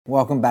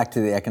Welcome back to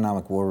the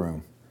Economic War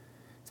Room.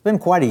 It's been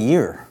quite a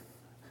year.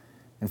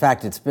 In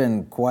fact, it's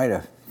been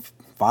quite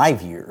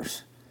 5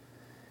 years.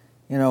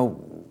 You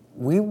know,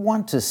 we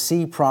want to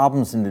see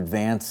problems in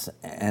advance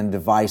and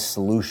devise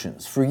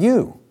solutions for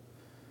you.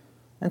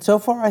 And so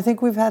far, I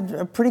think we've had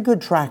a pretty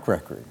good track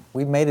record.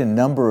 We've made a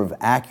number of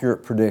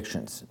accurate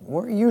predictions.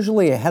 We're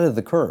usually ahead of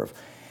the curve.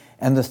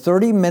 And the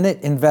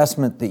 30-minute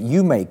investment that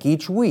you make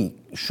each week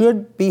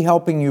should be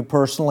helping you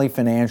personally,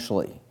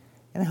 financially,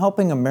 and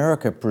helping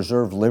America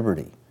preserve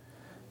liberty.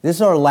 This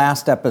is our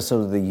last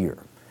episode of the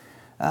year.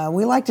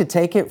 We like to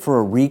take it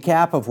for a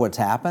recap of what's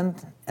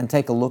happened and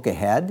take a look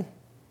ahead.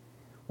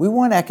 We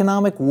want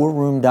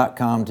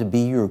economicwarroom.com to be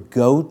your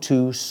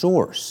go-to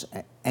source,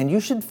 and you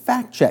should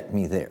fact-check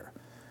me there.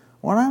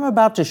 What I'm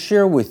about to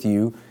share with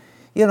you,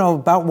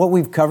 about what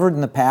we've covered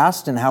in the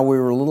past and how we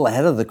were a little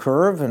ahead of the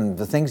curve and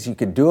the things you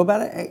could do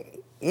about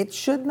it, it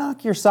should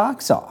knock your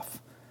socks off.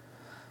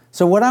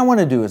 So what I want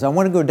to do is I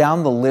want to go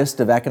down the list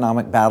of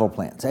economic battle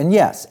plans. And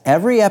yes,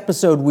 every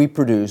episode we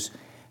produce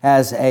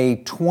has a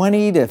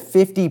 20 to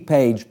 50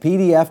 page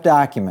PDF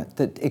document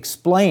that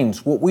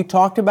explains what we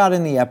talked about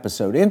in the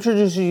episode,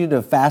 introduces you to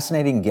a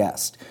fascinating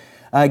guest,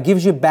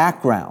 gives you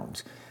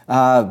background,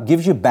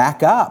 gives you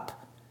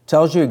backup,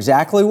 tells you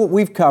exactly what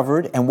we've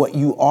covered and what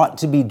you ought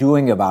to be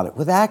doing about it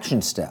with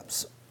action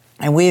steps.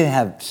 And we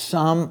have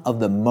some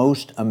of the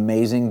most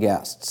amazing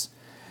guests.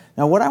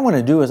 Now, what I want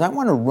to do is I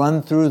want to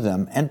run through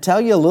them and tell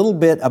you a little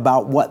bit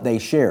about what they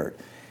shared.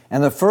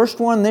 And the first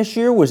one this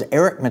year was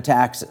Eric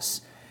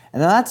Metaxas.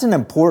 And that's an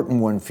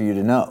important one for you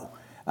to know.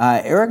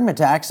 Eric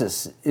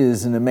Metaxas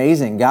is an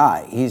amazing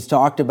guy. He's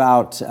talked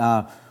about,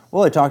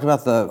 he talked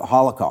about the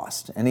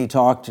Holocaust, and he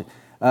talked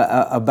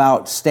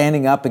about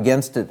standing up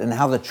against it and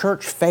how the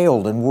church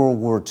failed in World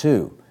War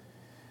II.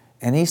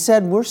 And he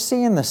said, we're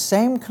seeing the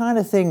same kind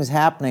of things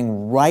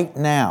happening right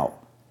now.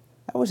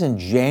 That was in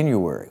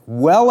January,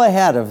 well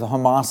ahead of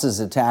Hamas's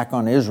attack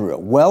on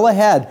Israel, well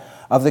ahead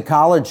of the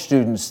college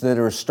students that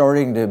are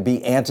starting to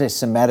be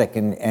anti-Semitic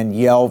and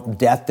yell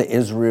death to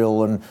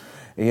Israel and,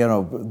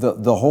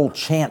 the whole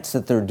chants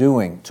that they're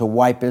doing to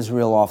wipe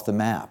Israel off the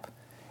map.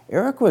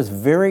 Eric was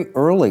very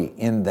early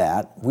in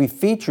that. We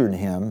featured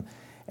him,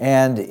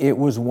 and it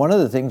was one of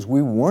the things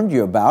we warned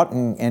you about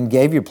and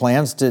gave you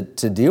plans to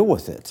deal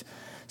with it.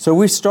 So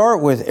we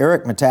start with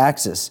Eric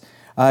Metaxas.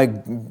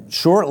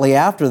 Shortly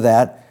after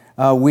that,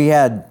 we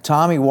had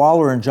Tommy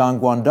Waller and John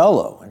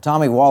Guandolo. And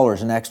Tommy Waller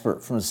is an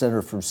expert from the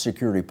Center for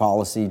Security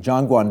Policy.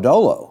 John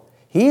Guandolo,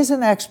 he's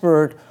an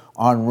expert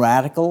on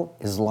radical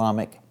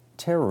Islamic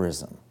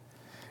terrorism.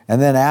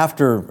 And then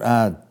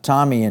after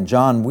Tommy and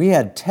John, we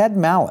had Ted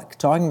Malloch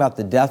talking about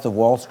the death of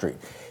Wall Street.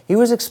 He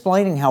was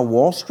explaining how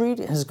Wall Street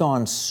has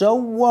gone so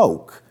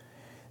woke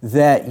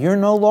that you're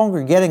no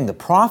longer getting the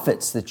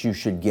profits that you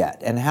should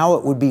get and how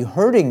it would be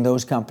hurting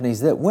those companies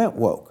that went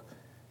woke.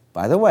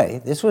 By the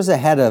way, this was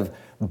ahead of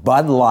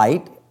Bud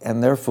Light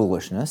and their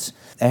foolishness,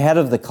 ahead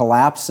of the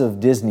collapse of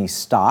Disney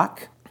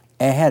stock,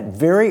 ahead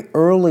very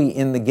early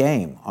in the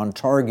game on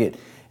Target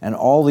and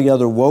all the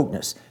other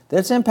wokeness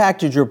that's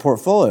impacted your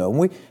portfolio. And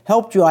we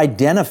helped you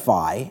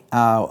identify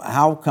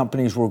how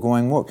companies were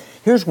going woke.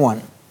 Here's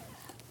one.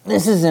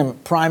 This is in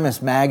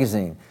Primus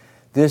Magazine.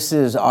 This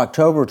is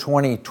October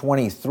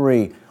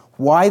 2023.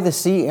 Why the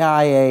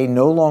CIA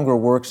no longer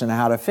works and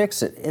how to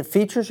fix it. It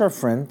features our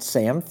friend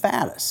Sam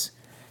Faddis.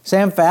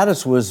 Sam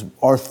Faddis was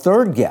our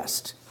third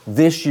guest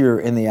this year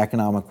in the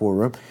Economic War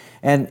Room,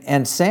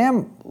 and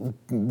Sam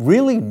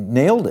really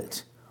nailed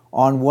it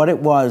on what it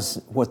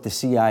was, what the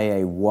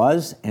CIA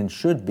was and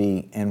should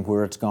be, and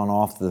where it's gone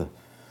off the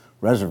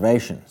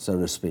reservation, so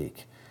to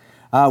speak.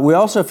 We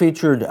also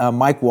featured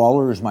Mike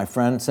Waller, who's my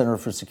friend, Center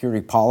for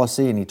Security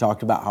Policy, and he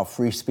talked about how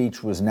free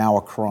speech was now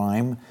a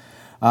crime.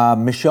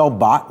 Michelle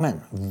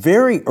Bachmann,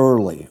 very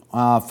early,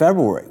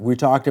 February, we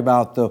talked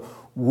about the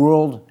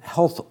World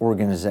Health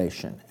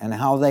Organization and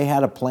how they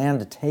had a plan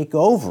to take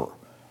over,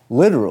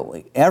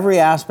 literally, every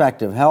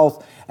aspect of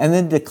health and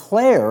then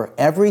declare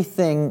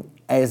everything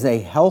as a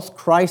health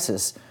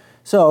crisis.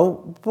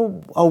 So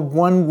a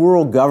one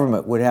world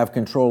government would have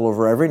control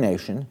over every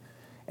nation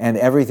and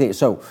everything.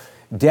 So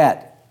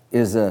debt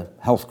is a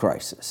health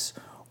crisis,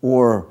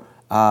 or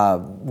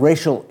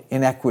racial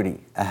inequity,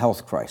 a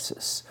health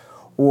crisis,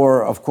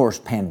 or, of course,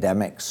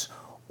 pandemics,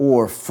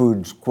 or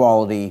food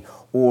quality,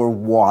 or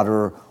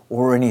water,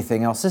 or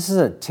anything else. This is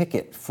a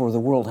ticket for the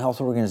World Health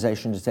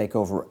Organization to take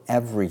over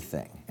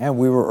everything. And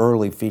we were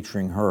early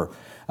featuring her.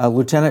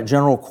 Lieutenant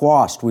General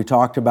Quast, we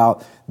talked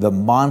about the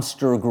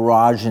monster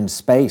garage in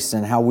space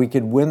and how we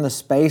could win the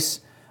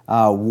space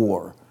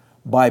war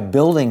by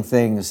building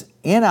things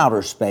in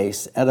outer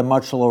space at a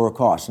much lower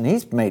cost. And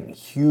he's made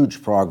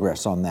huge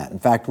progress on that. In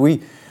fact,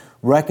 we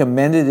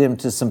recommended him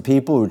to some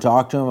people who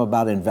talked to him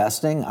about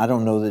investing. I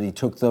don't know that he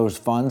took those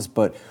funds,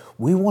 but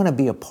we want to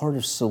be a part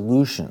of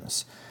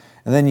solutions.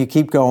 And then you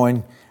keep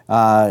going.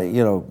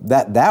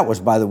 That was,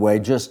 by the way,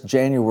 just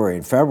January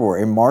and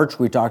February. In March,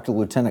 we talked to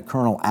Lieutenant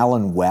Colonel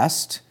Alan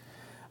West,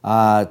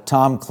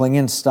 Tom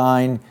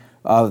Klingenstein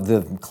of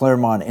the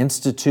Claremont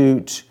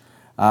Institute,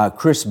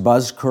 Chris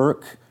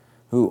Buzzkirk,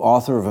 who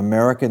author of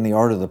America and the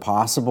Art of the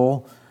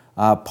Possible.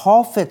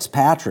 Paul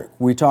Fitzpatrick,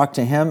 we talked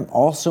to him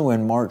also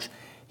in March.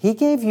 He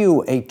gave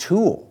you a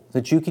tool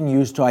that you can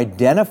use to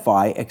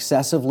identify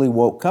excessively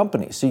woke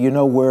companies, so you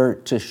know where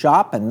to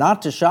shop and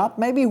not to shop,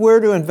 maybe where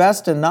to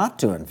invest and not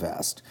to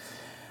invest.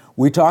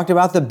 We talked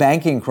about the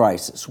banking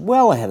crisis,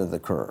 well ahead of the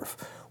curve.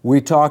 We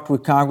talked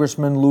with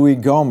Congressman Louis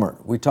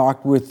Gohmert. We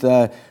talked with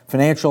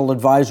financial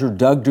advisor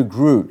Doug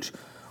DeGroot.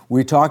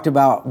 We talked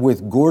about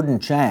with Gordon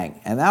Chang,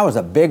 and that was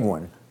a big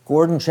one.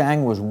 Gordon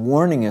Chang was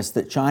warning us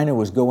that China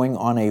was going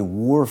on a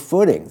war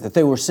footing, that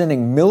they were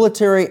sending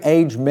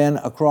military-age men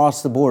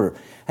across the border.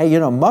 Hey, you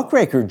know,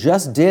 Muckraker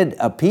just did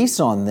a piece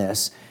on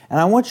this, and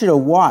I want you to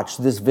watch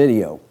this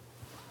video.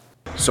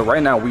 So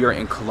right now we are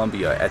in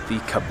Colombia at the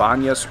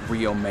Cabañas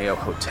Rio Mayo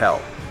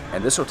Hotel.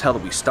 And this hotel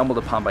that we stumbled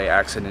upon by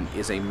accident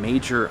is a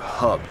major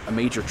hub, a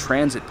major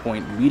transit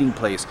point, meeting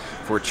place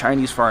for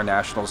Chinese foreign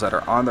nationals that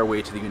are on their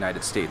way to the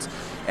United States.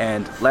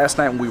 And last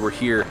night when we were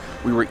here,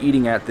 we were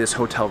eating at this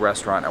hotel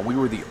restaurant, and we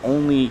were the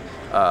only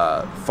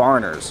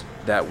foreigners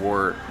that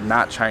were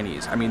not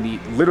Chinese. I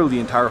mean, literally the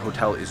entire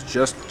hotel is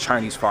just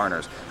Chinese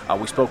foreigners.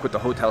 We spoke with the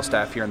hotel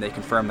staff here and they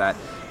confirmed that.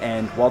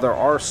 And while there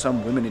are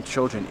some women and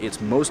children, it's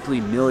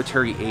mostly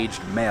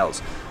military-aged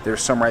males.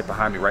 There's some right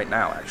behind me right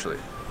now, actually.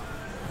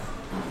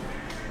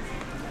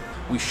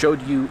 We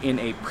showed you in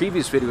a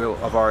previous video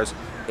of ours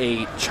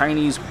a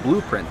Chinese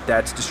blueprint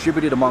that's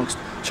distributed amongst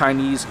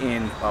Chinese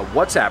in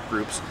WhatsApp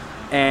groups,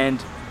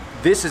 and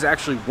this is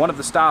actually one of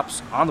the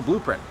stops on the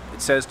blueprint.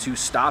 It says to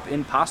stop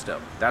in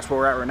Pasto. That's where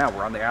we're at right now.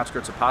 We're on the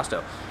outskirts of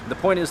Pasto. The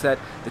point is that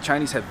the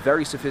Chinese have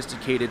very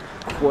sophisticated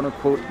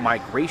quote-unquote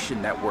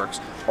migration networks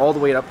all the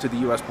way up to the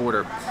US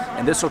border.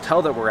 And this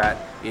hotel that we're at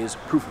is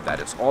proof of that.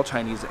 It's all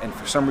Chinese, and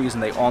for some reason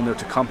they all know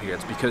to come here.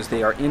 It's because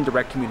they are in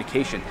direct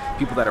communication.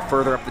 People that are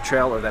further up the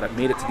trail or that have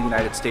made it to the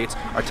United States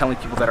are telling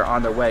people that are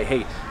on their way,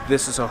 hey,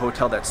 this is a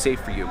hotel that's safe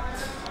for you.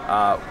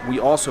 We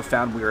also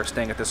found, we were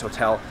staying at this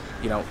hotel,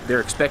 you know,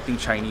 they're expecting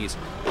Chinese.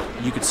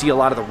 You could see a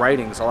lot of the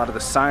writings, a lot of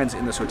the signs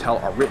in this hotel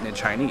are written in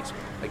Chinese.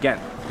 Again,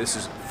 this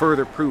is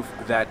further proof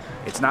that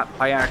it's not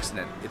by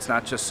accident. It's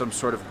not just some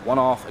sort of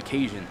one-off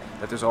occasion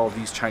that there's all of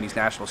these Chinese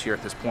nationals here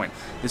at this point.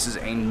 This is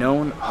a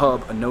known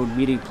hub, a known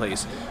meeting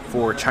place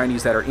for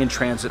Chinese that are in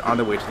transit on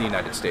their way to the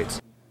United States.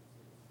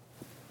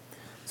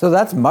 So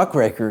that's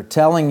Muckraker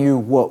telling you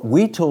what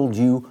we told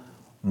you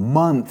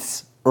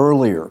months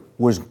earlier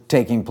was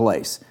taking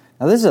place.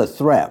 Now, this is a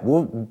threat.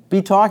 We'll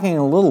be talking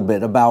a little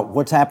bit about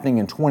what's happening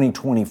in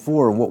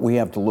 2024 and what we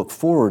have to look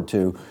forward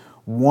to.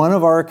 One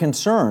of our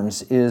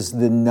concerns is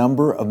the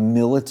number of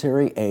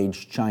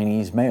military-aged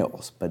Chinese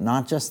males, but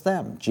not just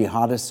them,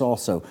 jihadists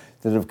also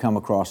that have come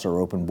across our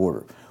open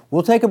border.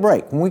 We'll take a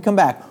break. When we come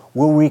back,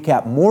 we'll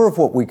recap more of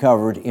what we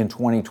covered in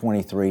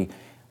 2023,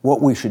 what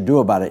we should do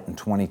about it in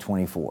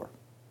 2024.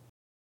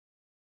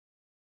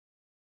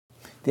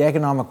 The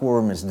Economic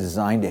War Room is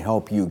designed to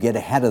help you get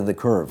ahead of the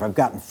curve. I've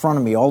got in front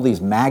of me all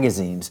these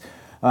magazines,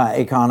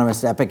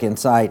 Economist, Epic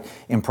Insight,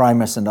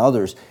 Imprimis, and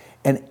others.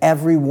 And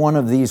every one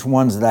of these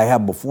ones that I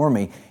have before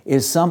me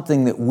is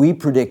something that we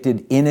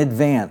predicted in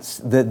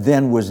advance that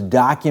then was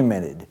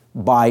documented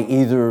by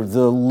either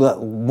the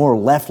more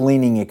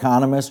left-leaning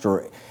Economist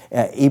or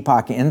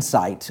Epoch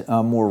Insight,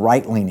 more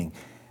right-leaning.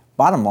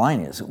 Bottom line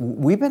is,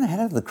 we've been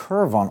ahead of the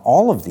curve on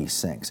all of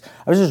these things.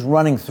 I was just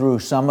running through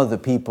some of the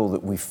people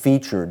that we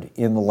featured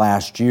in the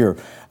last year.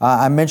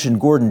 I mentioned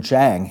Gordon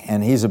Chang,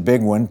 and he's a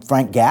big one.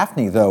 Frank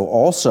Gaffney, though,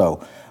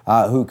 also,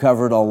 who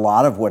covered a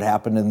lot of what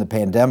happened in the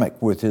pandemic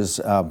with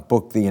his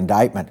book, The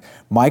Indictment.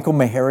 Michael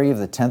Meharry of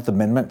the 10th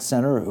Amendment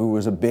Center, who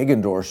was a big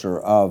endorser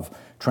of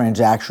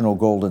transactional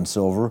gold and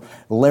silver.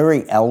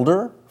 Larry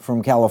Elder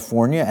from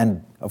California,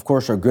 and, of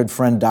course, our good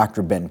friend,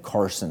 Dr. Ben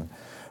Carson,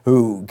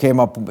 who came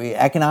up,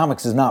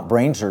 economics is not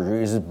brain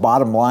surgery. His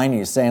bottom line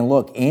is saying,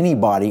 look,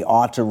 anybody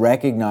ought to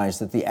recognize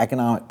that the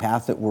economic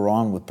path that we're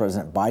on with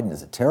President Biden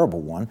is a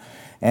terrible one.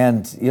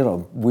 And, you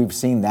know, we've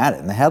seen that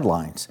in the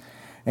headlines.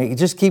 And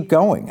just keep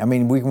going. I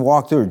mean, we can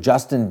walk through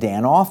Justin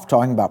Danoff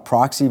talking about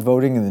proxy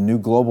voting and the new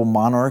global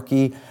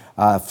monarchy.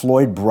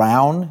 Floyd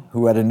Brown,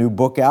 who had a new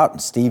book out,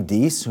 and Steve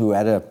Deese, who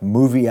had a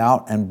movie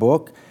out and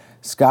book.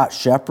 Scott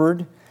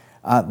Shepard.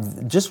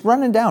 Just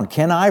running down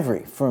Ken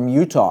Ivory from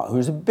Utah,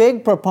 who's a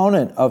big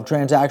proponent of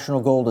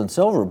transactional gold and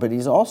silver, but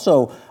he's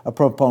also a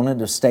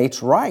proponent of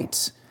states'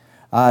 rights.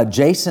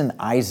 Jason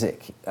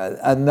Isaac,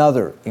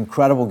 another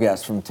incredible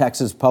guest from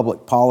Texas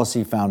Public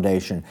Policy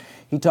Foundation.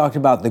 He talked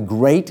about the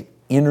great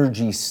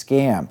energy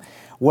scam.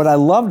 What I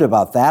loved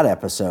about that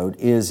episode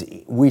is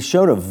we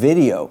showed a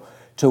video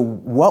to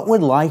what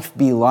would life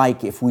be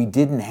like if we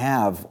didn't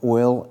have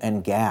oil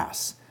and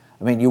gas.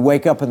 I mean, you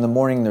wake up in the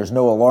morning, there's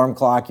no alarm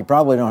clock, you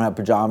probably don't have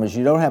pajamas,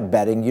 you don't have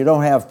bedding, you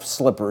don't have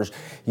slippers,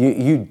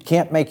 you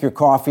can't make your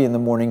coffee in the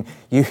morning,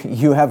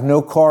 you have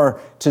no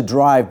car to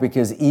drive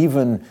because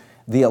even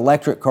the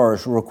electric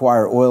cars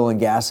require oil and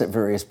gas at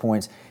various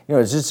points. You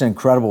know, it's just an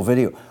incredible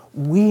video.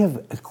 We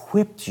have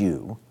equipped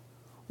you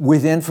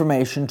with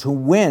information to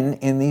win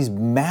in these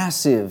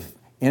massive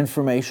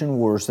information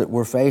wars that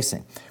we're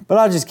facing. But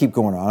I'll just keep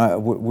going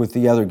on with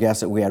the other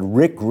guests that we had.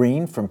 Rick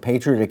Green from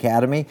Patriot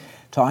Academy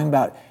talking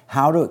about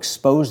how to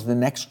expose the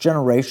next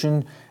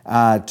generation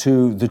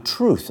to the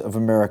truth of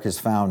America's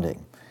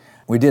founding.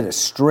 We did a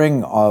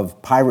string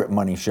of pirate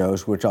money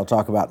shows, which I'll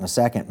talk about in a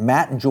second.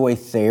 Matt and Joy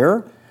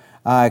Thayer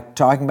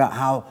talking about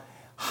how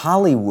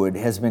Hollywood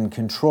has been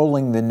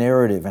controlling the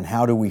narrative and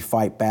how do we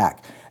fight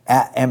back.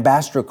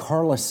 Ambassador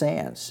Carla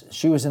Sands,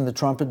 she was in the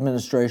Trump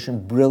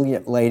administration,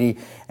 brilliant lady,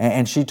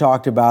 and she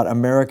talked about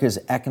America's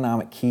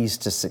economic keys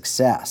to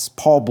success.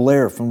 Paul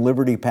Blair from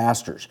Liberty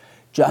Pastors.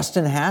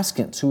 Justin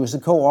Haskins, who was the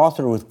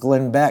co-author with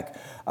Glenn Beck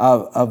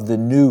of the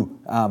new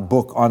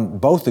book on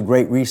both the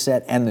Great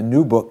Reset and the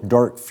new book,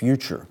 Dark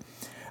Future.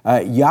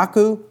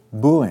 Yaku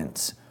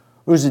Buens,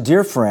 who's a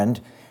dear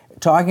friend,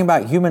 talking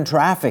about human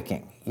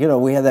trafficking. You know,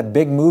 we had that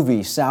big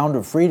movie, Sound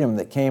of Freedom,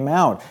 that came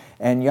out,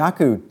 and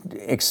Yaku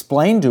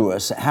explained to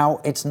us how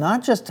it's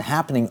not just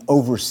happening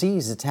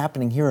overseas, it's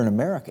happening here in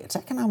America. It's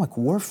economic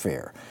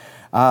warfare.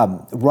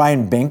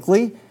 Ryan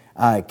Binkley,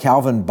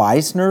 Calvin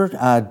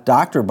Beisner,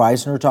 Dr.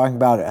 Beisner talking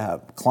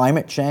about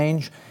climate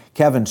change,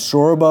 Kevin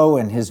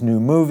Sorbo and his new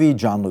movie,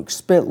 John Luke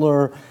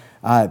Spittler.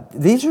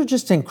 These are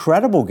just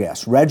incredible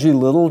guests. Reggie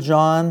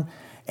Littlejohn,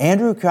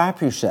 Andrew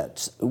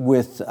Kapuset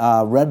with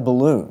Red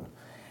Balloon,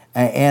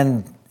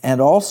 and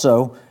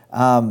also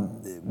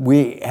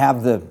we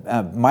have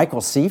the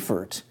Michael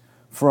Seifert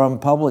from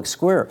Public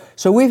Square.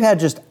 So we've had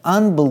just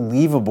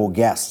unbelievable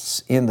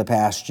guests in the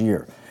past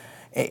year.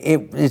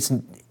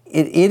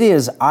 It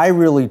is, I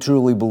really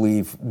truly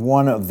believe,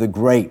 one of the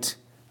great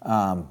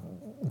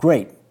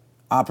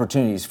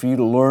opportunities for you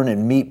to learn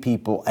and meet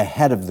people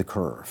ahead of the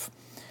curve.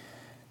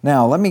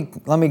 Now, let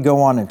me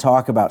go on and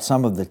talk about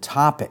some of the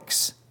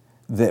topics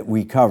that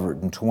we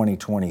covered in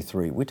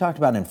 2023. We talked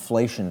about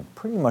inflation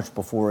pretty much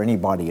before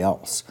anybody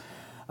else.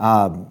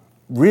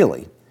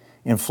 Really,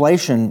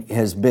 inflation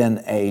has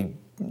been a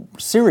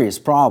serious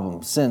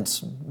problem since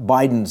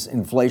Biden's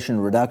Inflation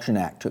Reduction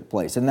Act took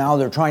place. And now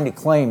they're trying to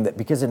claim that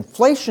because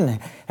inflation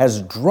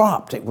has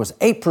dropped, it was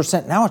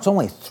 8%, now it's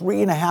only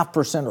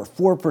 3.5%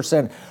 or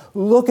 4%.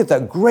 Look at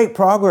the great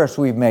progress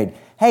we've made.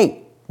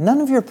 Hey,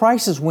 none of your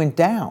prices went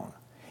down.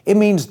 It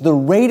means the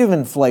rate of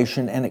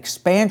inflation and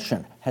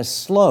expansion has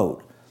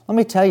slowed. Let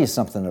me tell you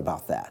something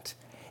about that.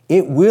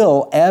 It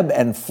will ebb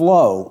and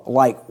flow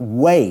like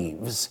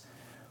waves,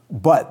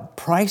 but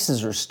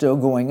prices are still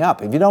going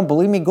up. If you don't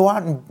believe me, go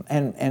out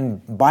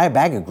and buy a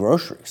bag of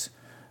groceries.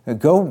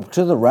 Go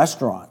to the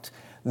restaurant.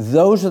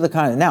 Those are the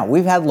kind of... Now,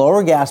 we've had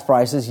lower gas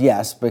prices,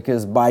 yes,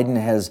 because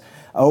Biden has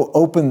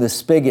opened the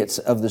spigots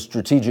of the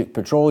Strategic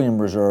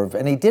Petroleum Reserve,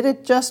 and he did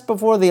it just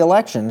before the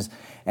elections,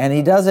 and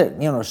he does it,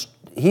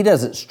 he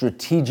does it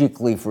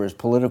strategically for his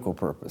political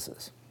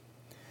purposes.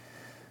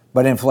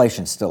 But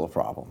inflation's still a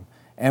problem.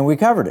 And we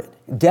covered it.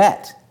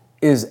 Debt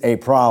is a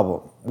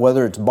problem,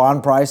 whether it's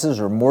bond prices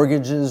or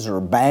mortgages or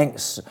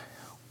banks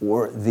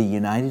or the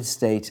United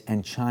States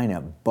and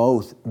China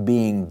both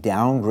being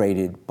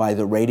downgraded by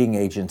the rating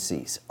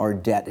agencies. Our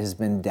debt has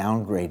been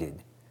downgraded.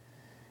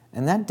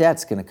 And that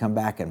debt's going to come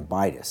back and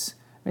bite us.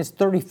 I mean, it's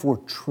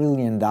 $34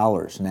 trillion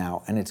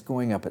now, and it's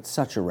going up at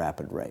such a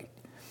rapid rate.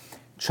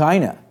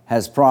 China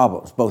has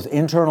problems, both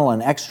internal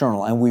and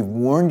external, and we've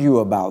warned you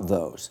about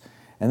those.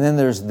 And then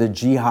there's the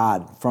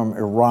jihad from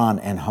Iran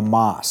and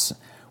Hamas.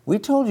 We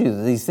told you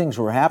that these things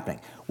were happening.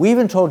 We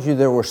even told you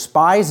there were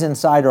spies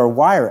inside our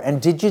wire.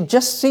 And did you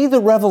just see the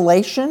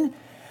revelation?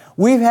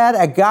 We've had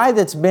a guy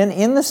that's been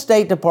in the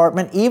State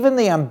Department, even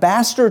the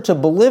ambassador to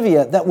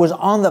Bolivia, that was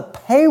on the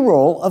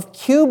payroll of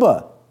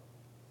Cuba.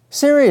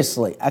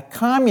 Seriously, a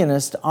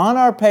communist on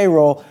our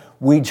payroll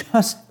we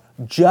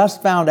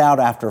just found out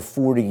after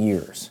 40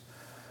 years.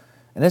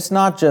 And it's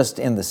not just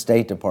in the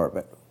State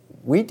Department.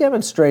 We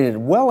demonstrated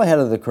well ahead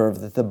of the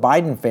curve that the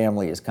Biden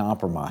family is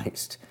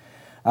compromised.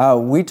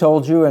 We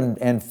told you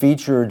and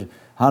featured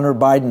Hunter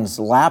Biden's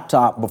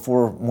laptop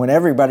before, when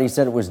everybody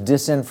said it was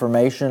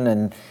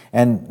disinformation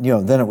and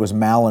then it was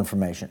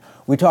malinformation.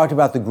 We talked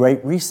about the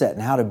Great Reset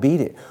and how to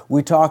beat it.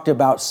 We talked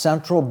about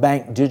central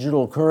bank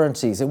digital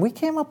currencies, and we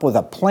came up with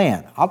a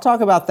plan. I'll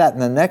talk about that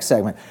in the next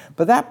segment.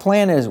 But that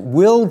plan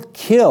will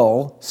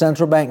kill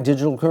central bank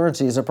digital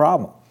currency as a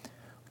problem.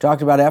 We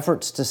talked about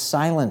efforts to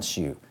silence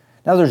you.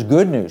 Now, there's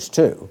good news,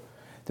 too.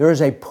 There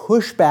is a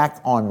pushback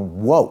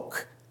on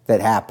woke that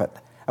happened.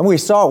 And we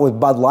saw it with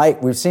Bud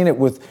Light. We've seen it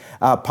with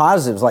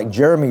positives like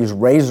Jeremy's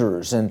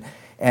Razors,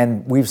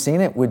 and we've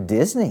seen it with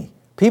Disney.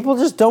 People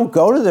just don't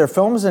go to their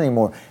films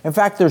anymore. In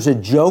fact, there's a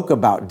joke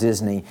about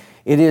Disney.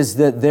 It is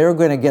that they're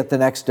going to get the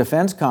next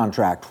defense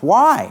contract.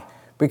 Why?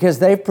 Because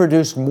they've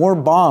produced more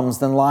bombs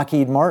than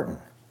Lockheed Martin.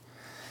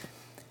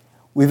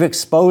 We've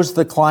exposed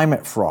the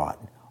climate fraud.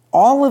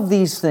 All of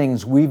these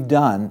things we've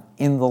done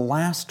in the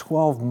last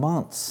 12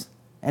 months,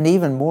 and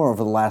even more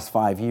over the last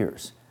 5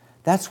 years.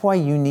 That's why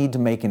you need to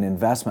make an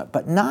investment,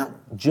 but not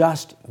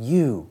just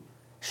you.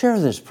 Share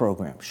this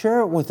program. Share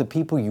it with the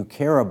people you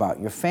care about,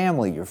 your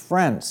family, your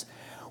friends.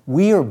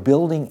 We are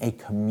building a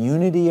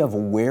community of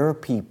aware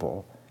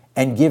people,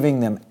 and giving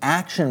them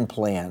action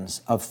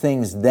plans of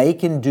things they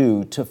can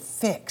do to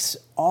fix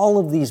all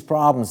of these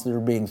problems that are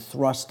being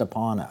thrust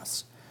upon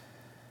us.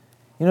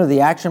 You know,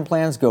 the action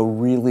plans go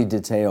really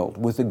detailed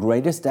with the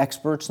greatest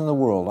experts in the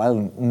world.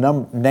 I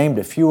named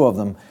a few of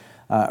them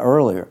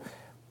earlier,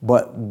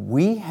 but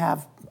we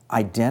have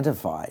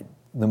identified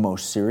the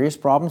most serious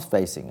problems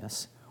facing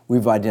us.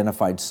 We've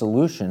identified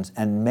solutions,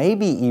 and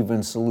maybe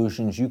even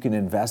solutions you can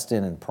invest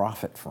in and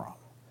profit from.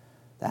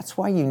 That's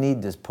why you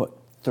need to put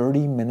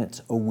 30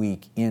 minutes a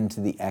week into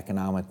the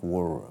Economic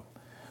War Room.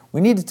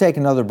 We need to take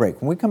another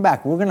break. When we come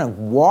back, we're going to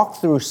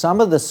walk through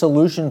some of the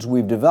solutions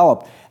we've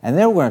developed, and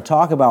then we're going to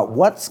talk about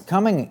what's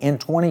coming in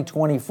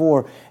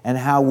 2024 and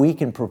how we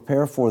can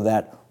prepare for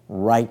that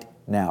right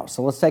now.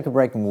 So let's take a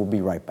break, and we'll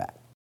be right back.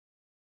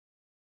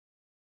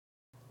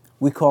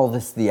 We call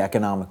this the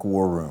Economic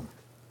War Room.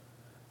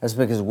 That's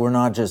because we're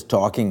not just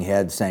talking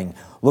heads saying,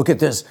 look at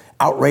this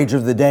outrage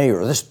of the day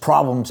or this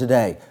problem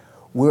today.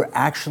 We're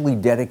actually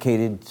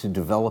dedicated to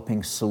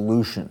developing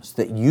solutions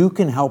that you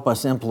can help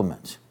us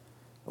implement.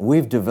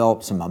 We've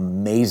developed some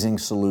amazing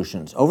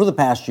solutions over the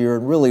past year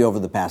and really over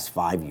the past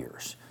 5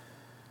 years.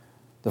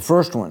 The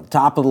first one,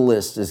 top of the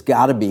list, has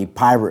got to be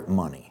pirate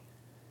money.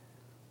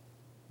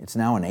 It's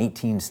now in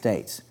 18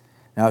 states.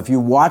 Now, if you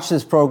watch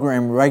this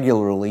program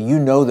regularly, you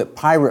know that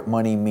pirate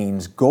money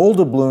means gold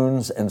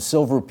doubloons and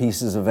silver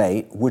pieces of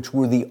 8, which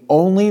were the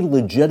only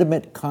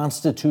legitimate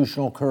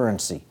constitutional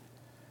currency.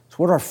 It's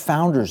what our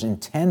founders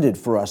intended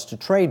for us to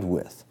trade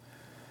with.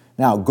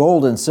 Now,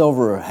 gold and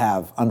silver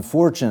have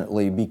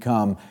unfortunately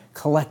become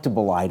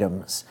collectible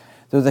items.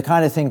 They're the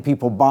kind of thing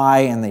people buy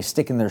and they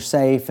stick in their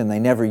safe and they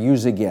never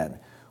use again,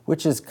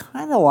 which is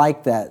kind of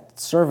like that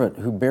servant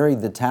who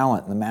buried the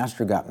talent and the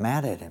master got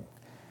mad at him.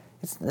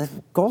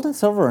 Gold and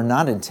silver are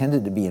not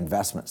intended to be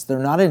investments. They're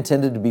not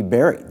intended to be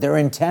buried. They're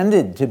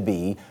intended to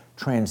be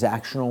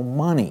transactional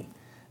money.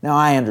 Now,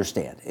 I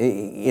understand.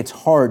 It's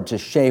hard to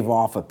shave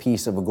off a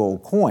piece of a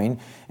gold coin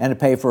and to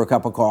pay for a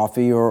cup of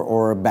coffee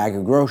or a bag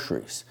of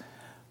groceries.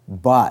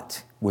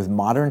 But with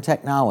modern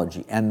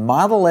technology and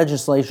model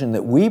legislation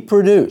that we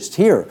produced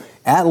here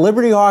at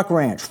Liberty Hawk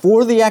Ranch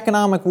for the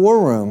Economic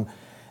War Room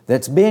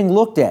that's being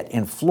looked at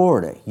in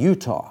Florida,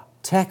 Utah,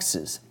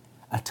 Texas,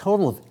 a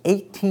total of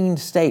 18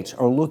 states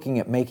are looking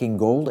at making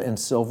gold and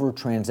silver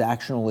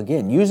transactional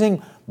again,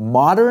 using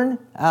modern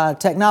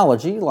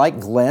technology like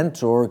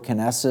Glint or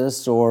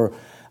Kinesis or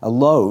a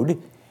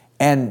Load,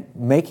 and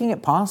making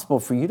it possible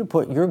for you to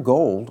put your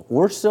gold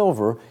or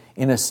silver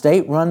in a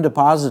state-run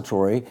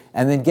depository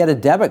and then get a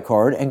debit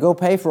card and go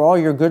pay for all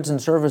your goods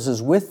and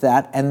services with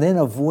that and then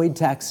avoid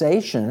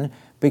taxation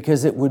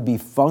because it would be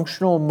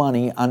functional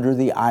money under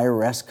the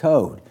IRS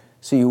code.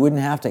 So you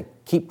wouldn't have to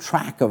keep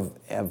track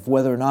of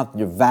whether or not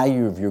the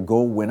value of your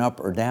gold went up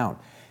or down.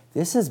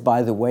 This is,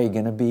 by the way,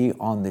 going to be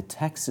on the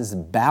Texas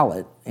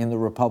ballot in the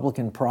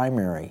Republican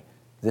primary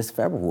this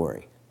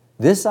February.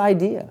 This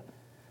idea,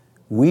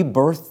 we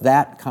birthed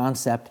that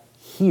concept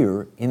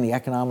here in the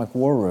Economic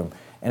War Room,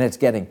 and it's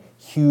getting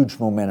huge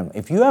momentum.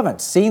 If you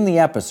haven't seen the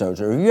episodes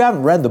or if you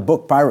haven't read the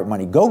book Pirate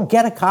Money, go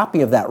get a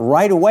copy of that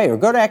right away or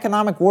go to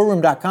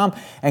economicwarroom.com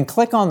and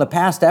click on the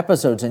past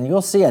episodes and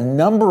you'll see a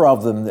number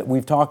of them that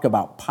we've talked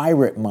about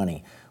pirate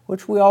money,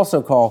 which we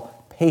also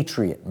call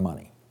patriot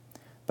money.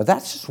 But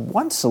that's just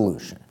one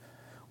solution.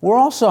 We're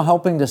also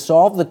helping to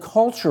solve the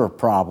culture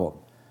problem.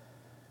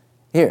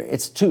 Here,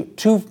 it's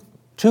two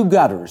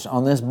gutters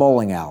on this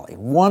bowling alley.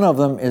 One of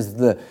them is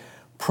the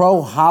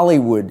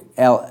pro-Hollywood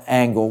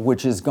angle,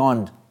 which has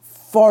gone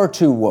far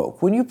too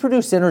woke. When you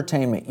produce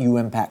entertainment, you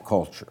impact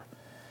culture.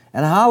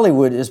 And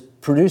Hollywood is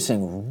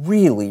producing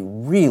really,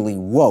 really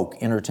woke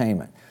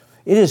entertainment.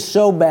 It is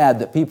so bad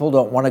that people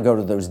don't want to go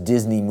to those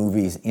Disney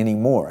movies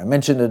anymore. I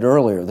mentioned it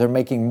earlier. They're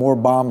making more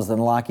bombs than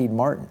Lockheed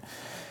Martin.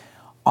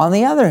 On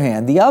the other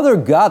hand, the other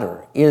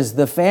gutter is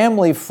the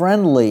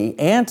family-friendly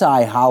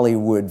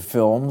anti-Hollywood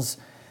films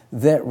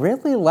that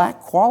really lack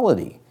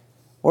quality.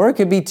 Or it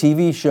could be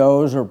TV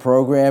shows or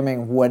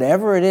programming,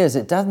 whatever it is,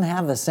 it doesn't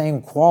have the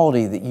same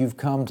quality that you've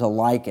come to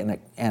like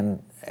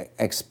and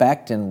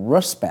expect and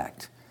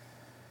respect.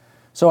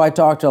 So I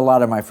talk to a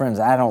lot of my friends,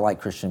 I don't like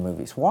Christian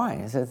movies.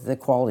 Why? I said, the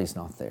quality's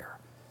not there.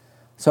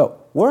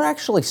 So we're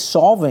actually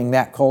solving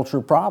that culture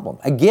problem.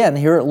 Again,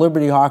 here at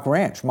Liberty Hawk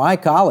Ranch, my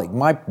colleague,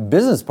 my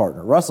business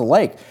partner, Russell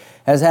Lake,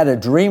 has had a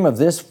dream of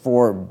this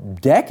for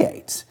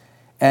decades.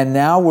 And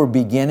now we're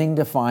beginning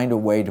to find a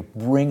way to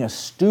bring a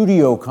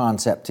studio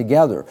concept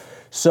together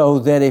so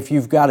that if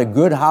you've got a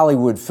good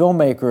Hollywood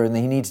filmmaker and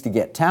he needs to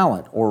get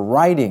talent or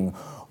writing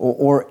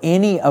or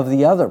any of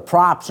the other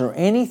props or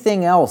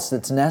anything else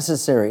that's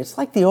necessary, it's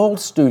like the old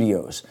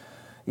studios,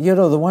 you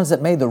know, the ones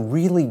that made the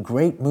really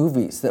great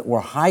movies that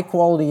were high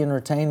quality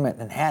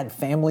entertainment and had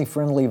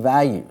family-friendly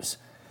values.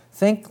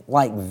 Think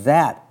like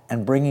that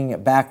and bringing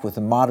it back with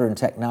the modern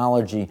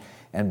technology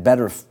and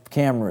better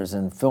cameras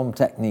and film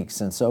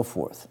techniques and so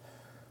forth.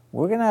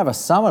 We're going to have a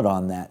summit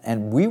on that,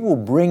 and we will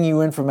bring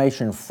you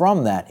information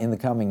from that in the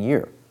coming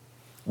year.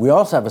 We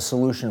also have a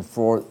solution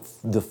for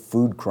the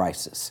food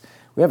crisis.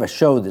 We have a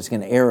show that's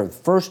going to air the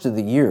first of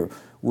the year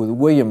with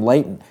William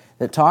Layton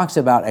that talks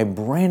about a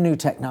brand new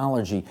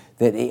technology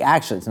that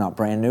actually, it's not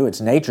brand new,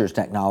 it's nature's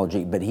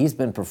technology, but he's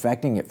been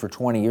perfecting it for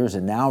 20 years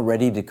and now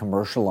ready to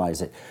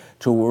commercialize it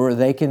to where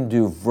they can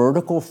do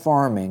vertical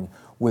farming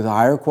with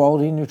higher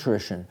quality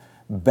nutrition,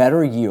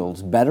 better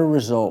yields, better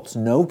results,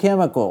 no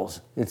chemicals.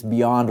 It's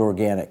beyond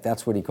organic.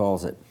 That's what he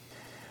calls it.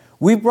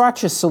 We've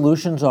brought you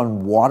solutions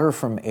on water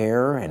from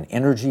air and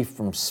energy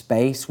from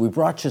space. We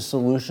brought you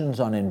solutions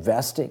on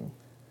investing.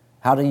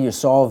 How do you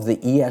solve the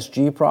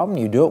ESG problem?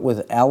 You do it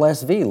with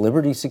LSV,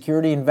 Liberty,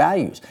 Security, and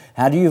Values.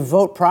 How do you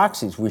vote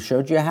proxies? We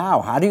showed you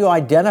how. How do you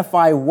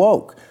identify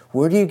woke?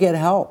 Where do you get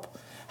help?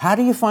 How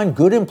do you find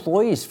good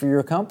employees for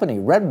your company?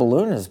 Red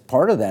Balloon is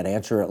part of that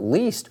answer at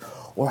least.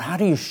 Or how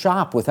do you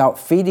shop without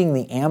feeding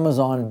the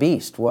Amazon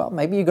beast? Well,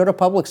 maybe you go to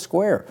Public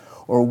Square.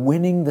 Or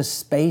winning the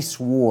space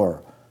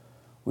war.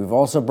 We've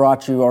also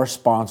brought you our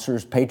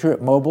sponsors,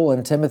 Patriot Mobile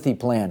and Timothy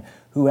Plan,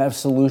 who have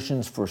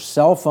solutions for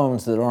cell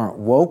phones that aren't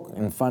woke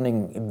and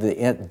funding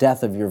the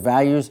death of your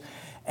values,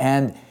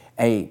 and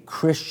a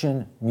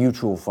Christian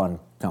mutual fund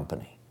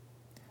company.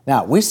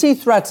 Now, we see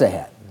threats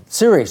ahead,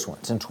 serious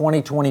ones, in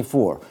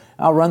 2024.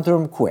 I'll run through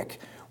them quick.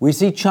 We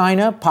see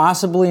China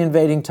possibly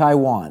invading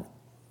Taiwan,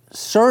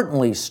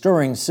 certainly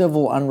stirring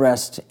civil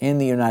unrest in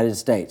the United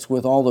States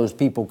with all those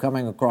people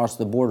coming across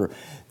the border.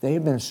 They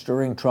have been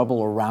stirring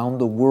trouble around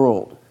the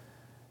world.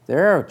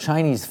 There are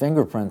Chinese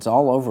fingerprints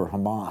all over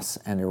Hamas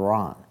and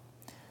Iran.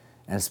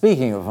 And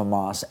speaking of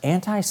Hamas,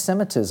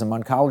 anti-Semitism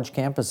on college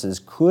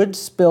campuses could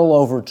spill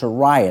over to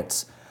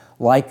riots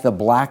like the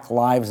Black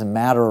Lives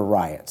Matter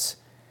riots.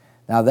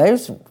 Now,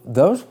 this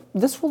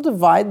will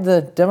divide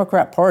the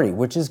Democrat Party,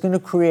 which is going to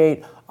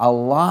create a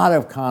lot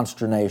of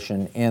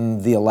consternation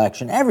in the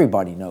election.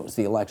 Everybody knows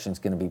the election is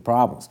going to be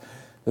problems.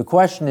 The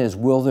question is,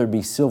 will there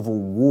be civil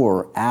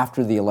war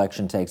after the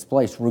election takes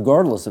place,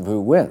 regardless of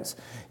who wins?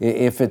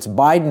 If it's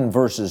Biden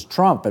versus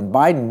Trump and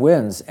Biden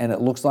wins and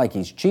it looks like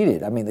he's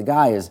cheated, I mean, the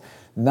guy is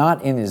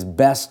not in his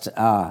best,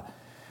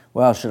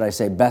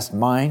 best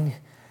mind.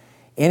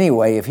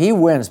 Anyway, if he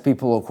wins,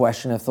 people will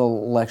question if the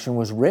election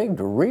was rigged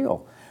or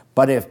real.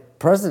 But if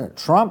President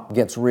Trump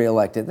gets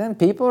reelected, then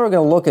people are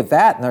going to look at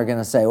that and they're going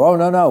to say, oh,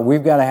 no,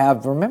 we've got to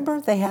have, remember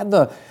they had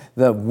the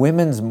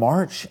Women's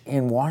March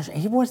in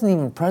Washington? He wasn't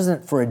even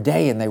president for a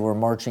day and they were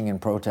marching in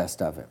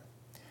protest of it.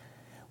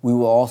 We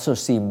will also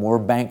see more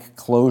bank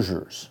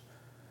closures.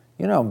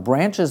 You know,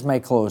 branches may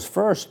close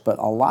first, but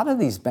a lot of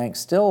these banks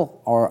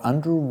still are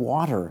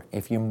underwater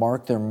if you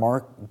mark their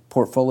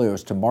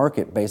portfolios to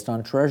market based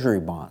on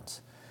treasury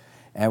bonds.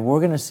 And we're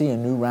going to see a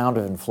new round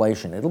of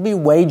inflation. It'll be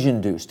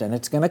wage-induced, and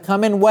it's going to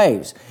come in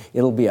waves.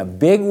 It'll be a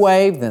big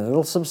wave, then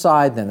it'll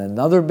subside, then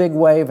another big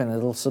wave, and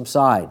it'll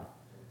subside.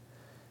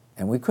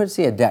 And we could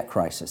see a debt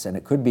crisis, and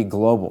it could be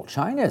global.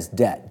 China's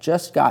debt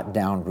just got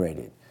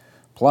downgraded,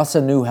 plus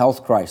a new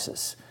health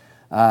crisis.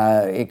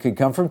 It could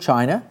come from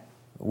China.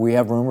 We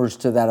have rumors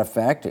to that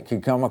effect. It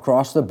could come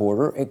across the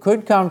border. It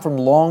could come from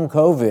long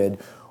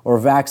COVID or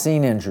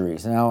vaccine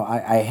injuries. Now,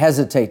 I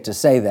hesitate to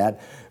say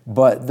that,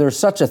 but there's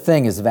such a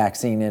thing as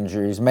vaccine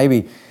injuries.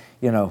 Maybe,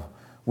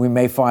 we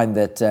may find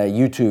that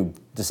YouTube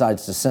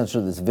decides to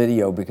censor this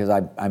video because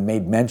I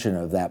made mention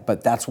of that,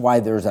 but that's why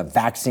there's a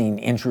vaccine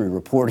injury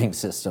reporting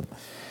system.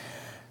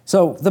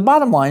 So the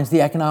bottom line is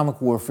the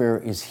economic warfare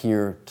is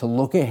here to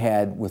look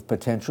ahead with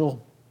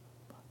potential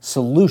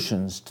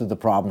solutions to the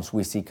problems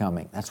we see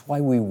coming. That's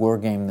why we war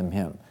game them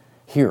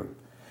here.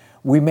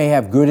 We may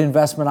have good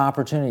investment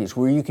opportunities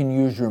where you can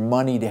use your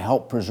money to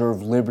help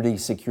preserve liberty,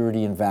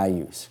 security, and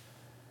values.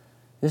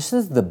 This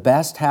is the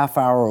best half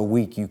hour a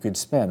week you could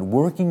spend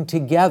working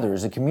together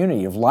as a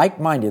community of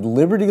like-minded,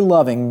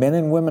 liberty-loving men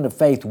and women of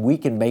faith. We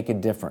can make a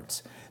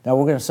difference. Now,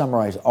 we're going to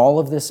summarize all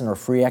of this in our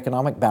free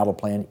economic battle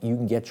plan. You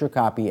can get your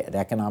copy at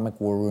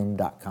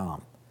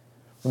economicwarroom.com.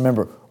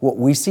 Remember, what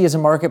we see as a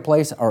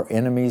marketplace, our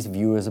enemies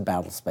view as a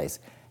battle space.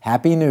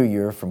 Happy New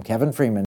Year from Kevin Freeman.